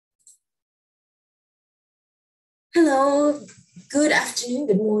Hello, good afternoon,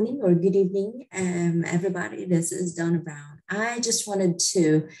 good morning, or good evening, everybody. This is Donna Brown. I just wanted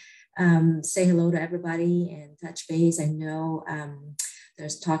to say hello to everybody and touch base. I know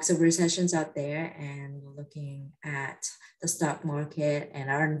there's talks of recessions out there, and we're looking at the stock market and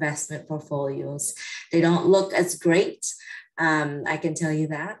our investment portfolios. They don't look as great. I can tell you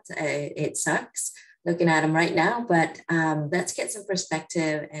that it sucks looking at them right now, but let's get some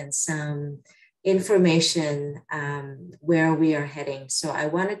perspective and some information where we are heading. So I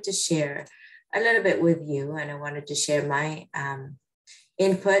wanted to share a little bit with you, and I wanted to share my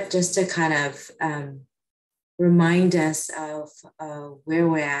input just to kind of remind us of where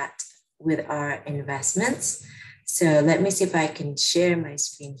we're at with our investments. So let me see if I can share my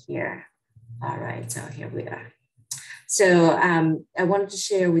screen here. All right, so here we are. So I wanted to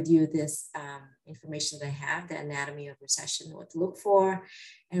share with you this information that I have, the anatomy of recession, what to look for,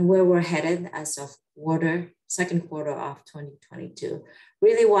 and where we're headed as of second quarter of 2022.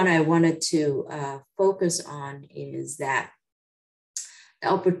 Really what I wanted to focus on is that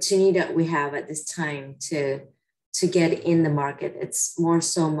the opportunity that we have at this time to get in the market. It's more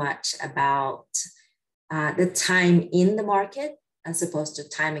so much about the time in the market as opposed to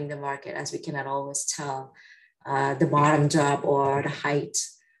timing the market, as we cannot always tell the bottom drop or the height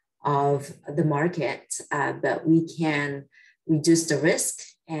of the market, but we can reduce the risk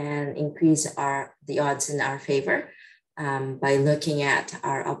and increase the odds in our favor by looking at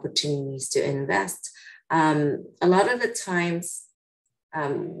our opportunities to invest. A lot of the times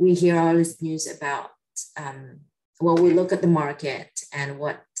we hear all this news about we look at the market, and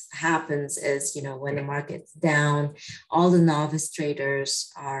what happens is, when the market's down, all the novice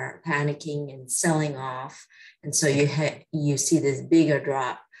traders are panicking and selling off. And so you see this bigger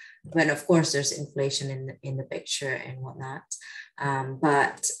drop, when of course there's inflation in the picture and whatnot.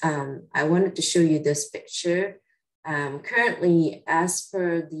 But I wanted to show you this picture. Currently, as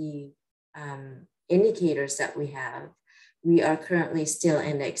per the indicators that we are currently still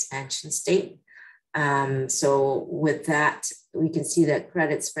in the expansion state. So with that, we can see that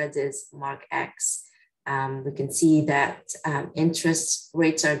credit spreads is mark X. We can see that interest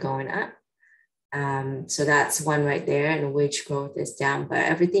rates are going up. So that's one right there, and wage growth is down, but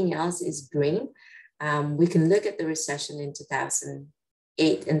everything else is green. We can look at the recession in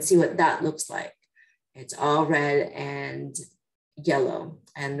 2008 and see what that looks like. It's all red and yellow,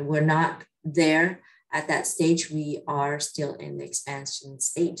 and we're not there at that stage. We are still in the expansion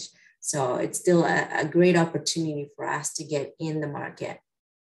stage. So it's still a great opportunity for us to get in the market.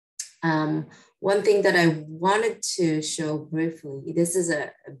 One thing that I wanted to show briefly, this is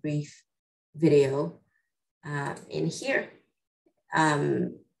a brief video in here.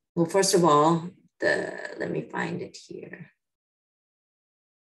 Well, first of all, let me find it here.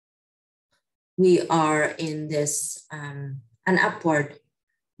 We are in this an upward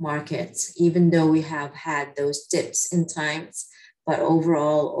market, even though we have had those dips in times. But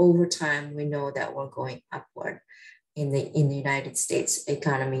overall, over time, we know that we're going upward in the United States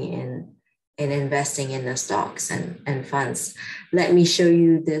economy and investing in the stocks and funds. Let me show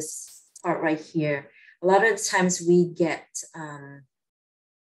you this part right here. A lot of times we get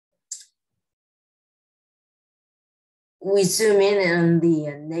we zoom in on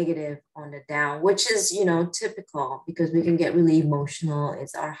the negative on the down, which is typical, because we can get really emotional.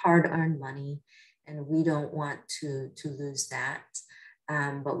 It's our hard-earned money, and we don't want to lose that.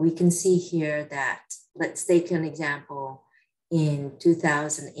 But we can see here that, let's take an example, in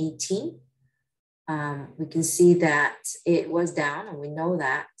 2018, we can see that it was down, and we know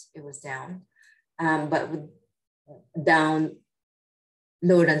that it was down, but down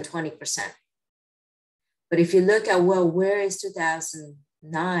lower than 20%. But if you look at, well, where is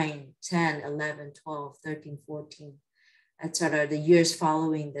 2009, 10, 11, 12, 13, 14, etc., the years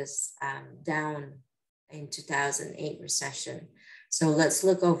following this down in 2008 recession. So let's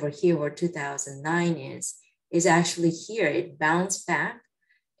look over here where 2009 is actually here. It bounced back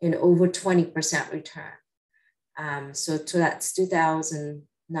in over 20% return. So that's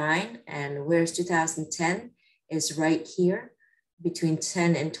 2009, and where's 2010 is right here between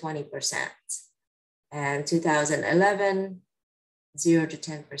 10 and 20%. And 2011, 0 to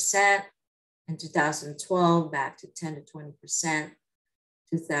 10%. And 2012, back to 10 to 20%.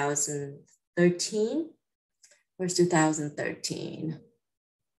 2013, where's 2013?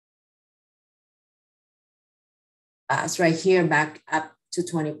 It's right here, back up to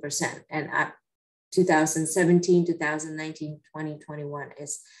 20%. And up 2017, 2019, 2021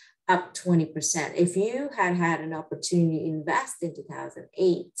 is up 20%. If you had an opportunity to invest in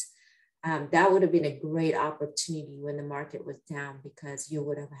 2008, that would have been a great opportunity when the market was down, because you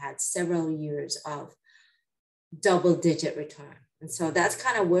would have had several years of double-digit return. And so that's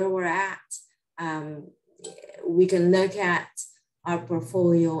kind of where we're at. We can look at our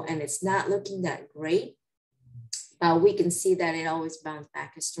portfolio and it's not looking that great, but we can see that it always bounced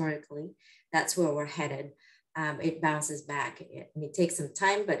back historically. That's where we're headed. It bounces back. It takes some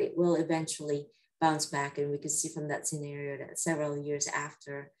time, but it will eventually bounce back. And we can see from that scenario that several years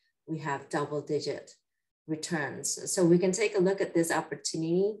after we have double-digit returns. So we can take a look at this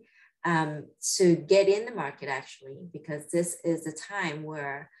opportunity to get in the market actually, because this is the time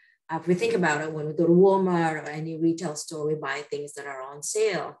where if we think about it, when we go to Walmart or any retail store, we buy things that are on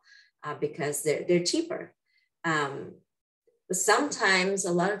sale because they're cheaper. Sometimes,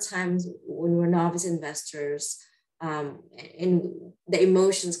 a lot of times when we're novice investors and the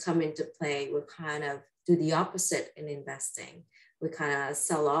emotions come into play, we kind of do the opposite in investing. We kind of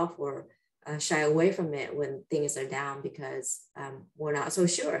sell off or shy away from it when things are down because we're not so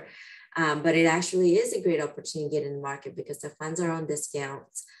sure. But it actually is a great opportunity to get in the market because the funds are on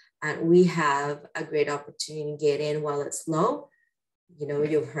discounts and we have a great opportunity to get in while it's low. You know,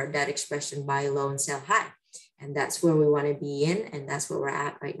 you've heard that expression, buy low and sell high. And that's where we want to be in, and that's where we're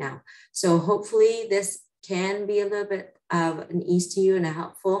at right now. So hopefully this can be a little bit of an ease to you and a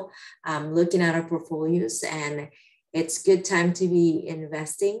helpful looking at our portfolios. And it's good time to be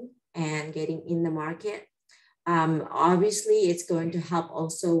investing and getting in the market. Obviously, it's going to help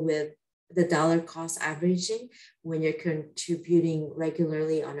also with the dollar cost averaging. When you're contributing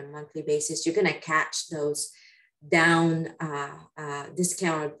regularly on a monthly basis, you're going to catch those down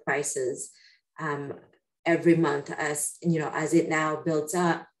discounted prices every month as you know, as it now builds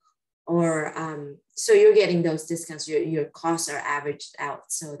up, or so you're getting those discounts. Your costs are averaged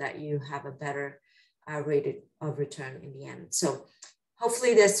out so that you have a better rate of return in the end. So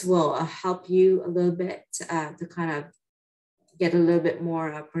hopefully this will help you a little bit to kind of get a little bit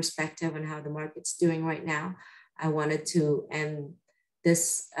more perspective on how the market's doing right now. I wanted to end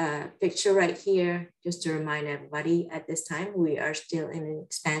this picture right here just to remind everybody at this time we are still in an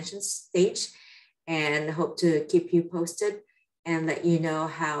expansion stage, and hope to keep you posted and let you know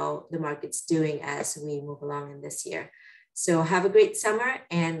how the market's doing as we move along in this year. So have a great summer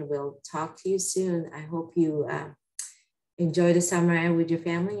and we'll talk to you soon. I hope you enjoy the summer with your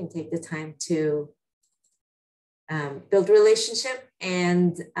family and take the time to build a relationship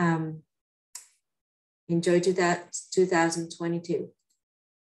and enjoy 2022.